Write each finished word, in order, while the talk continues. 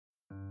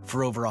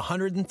For over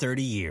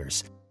 130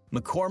 years,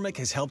 McCormick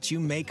has helped you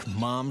make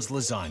Mom's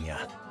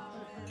lasagna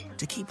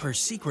to keep her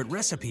secret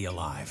recipe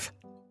alive.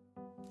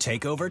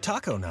 Take over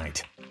taco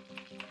night,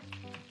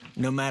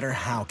 no matter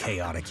how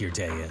chaotic your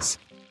day is.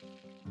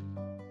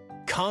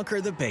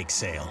 Conquer the bake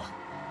sale,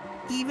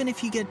 even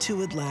if you get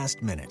to it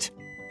last minute.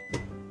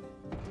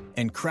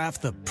 And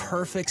craft the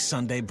perfect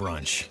Sunday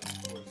brunch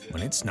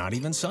when it's not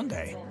even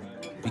Sunday.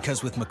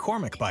 Because with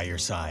McCormick by your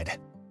side,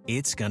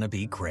 it's gonna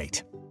be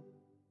great.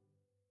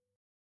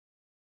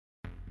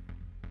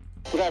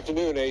 Good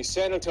afternoon. A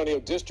San Antonio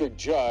district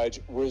judge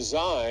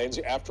resigns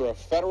after a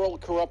federal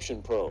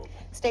corruption probe.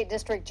 State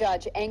District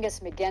Judge Angus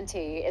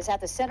McGinty is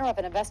at the center of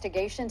an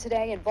investigation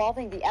today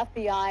involving the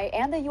FBI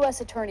and the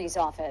U.S. Attorney's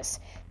Office.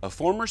 A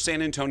former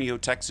San Antonio,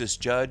 Texas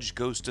judge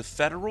goes to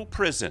federal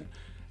prison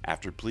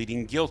after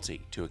pleading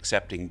guilty to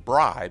accepting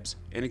bribes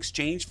in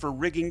exchange for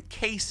rigging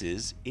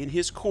cases in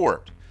his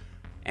court.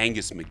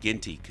 Angus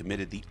McGinty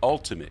committed the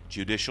ultimate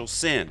judicial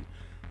sin,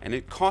 and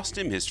it cost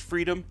him his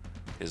freedom,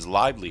 his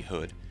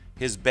livelihood,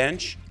 his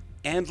bench,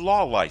 and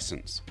law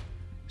license.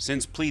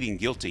 Since pleading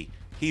guilty,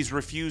 he's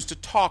refused to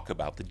talk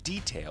about the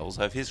details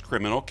of his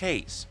criminal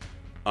case.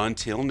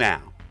 Until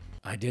now.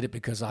 I did it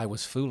because I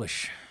was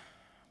foolish.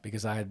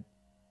 Because I had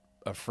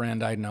a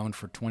friend I'd known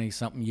for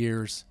 20-something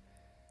years,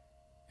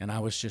 and I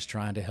was just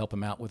trying to help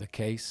him out with a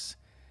case,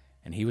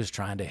 and he was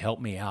trying to help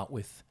me out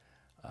with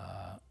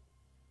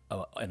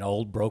an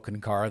old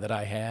broken car that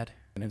I had.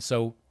 And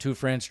so two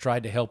friends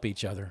tried to help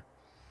each other.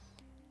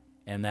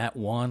 And that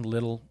one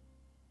little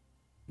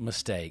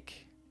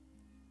mistake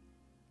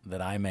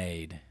that I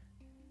made,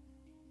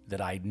 that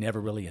I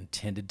never really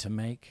intended to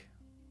make,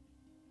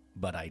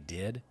 but I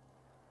did,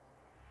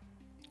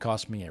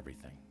 cost me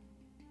everything.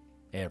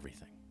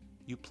 Everything.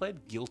 You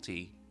pled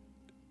guilty,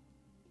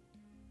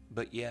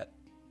 but yet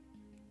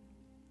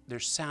there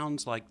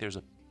sounds like there's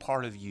a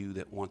part of you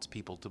that wants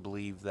people to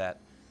believe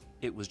that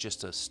it was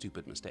just a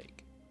stupid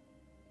mistake.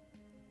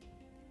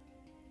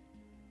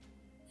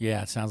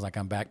 Yeah, it sounds like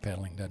I'm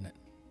backpedaling, doesn't it?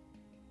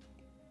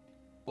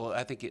 Well,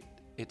 I think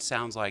it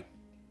sounds like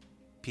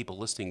people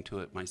listening to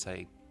it might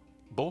say,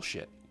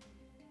 bullshit.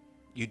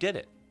 You did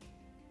it.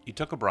 You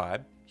took a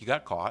bribe, you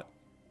got caught,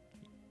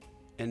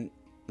 and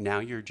now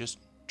you're just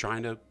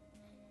trying to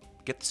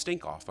get the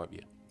stink off of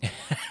you.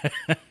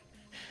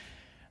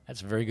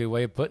 That's a very good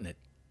way of putting it.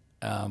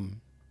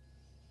 And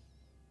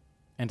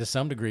to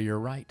some degree, you're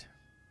right.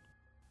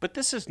 But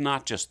this is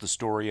not just the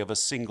story of a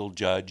single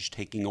judge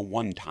taking a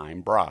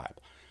one-time bribe.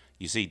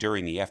 You see,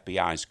 during the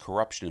FBI's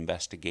corruption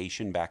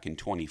investigation back in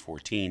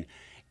 2014,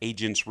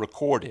 agents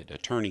recorded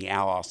attorney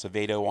Al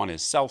Acevedo on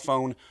his cell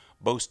phone,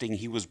 boasting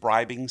he was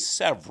bribing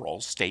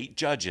several state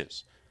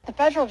judges. The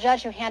federal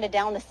judge who handed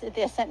down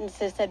the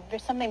sentences said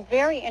something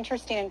very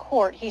interesting in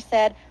court. He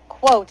said,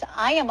 quote,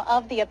 "I am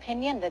of the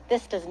opinion that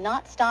this does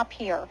not stop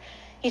here."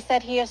 He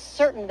said he is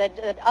certain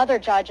that other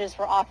judges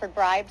were offered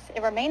bribes.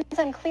 It remains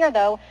unclear,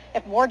 though,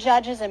 if more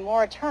judges and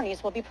more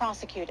attorneys will be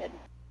prosecuted.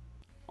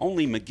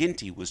 Only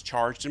McGinty was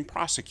charged and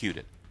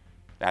prosecuted.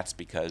 That's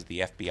because the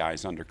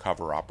FBI's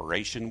undercover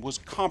operation was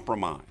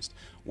compromised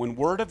when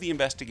word of the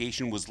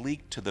investigation was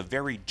leaked to the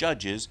very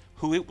judges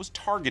who it was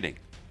targeting.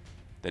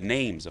 The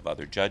names of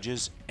other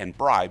judges and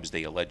bribes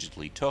they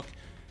allegedly took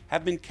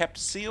have been kept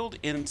sealed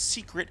in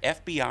secret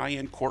FBI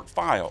and court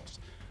files,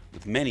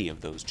 with many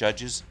of those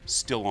judges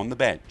still on the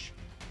bench.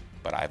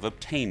 But I've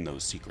obtained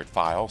those secret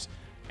files,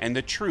 and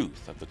the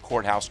truth of the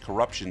courthouse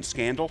corruption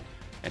scandal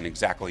and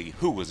exactly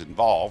who was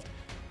involved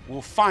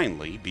will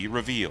finally be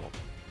revealed.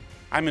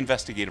 I'm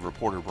investigative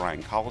reporter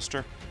Brian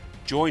Collister.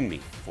 Join me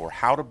for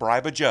How to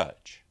Bribe a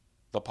Judge,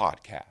 the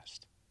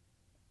podcast.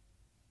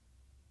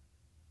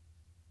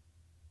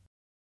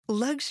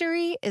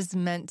 Luxury is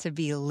meant to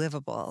be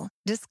livable.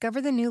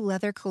 Discover the new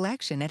leather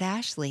collection at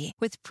Ashley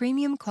with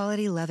premium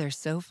quality leather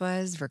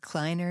sofas,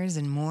 recliners,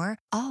 and more,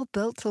 all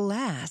built to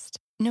last.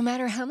 No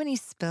matter how many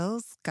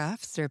spills,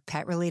 scuffs, or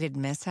pet-related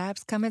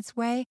mishaps come its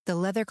way, the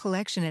leather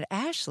collection at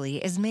Ashley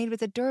is made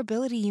with the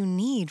durability you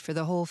need for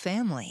the whole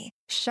family.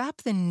 Shop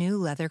the new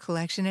leather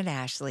collection at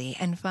Ashley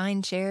and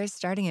find chairs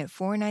starting at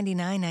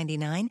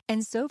 $499.99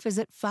 and sofas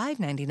at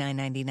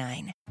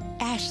 $599.99.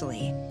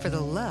 Ashley, for the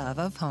love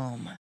of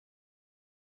home.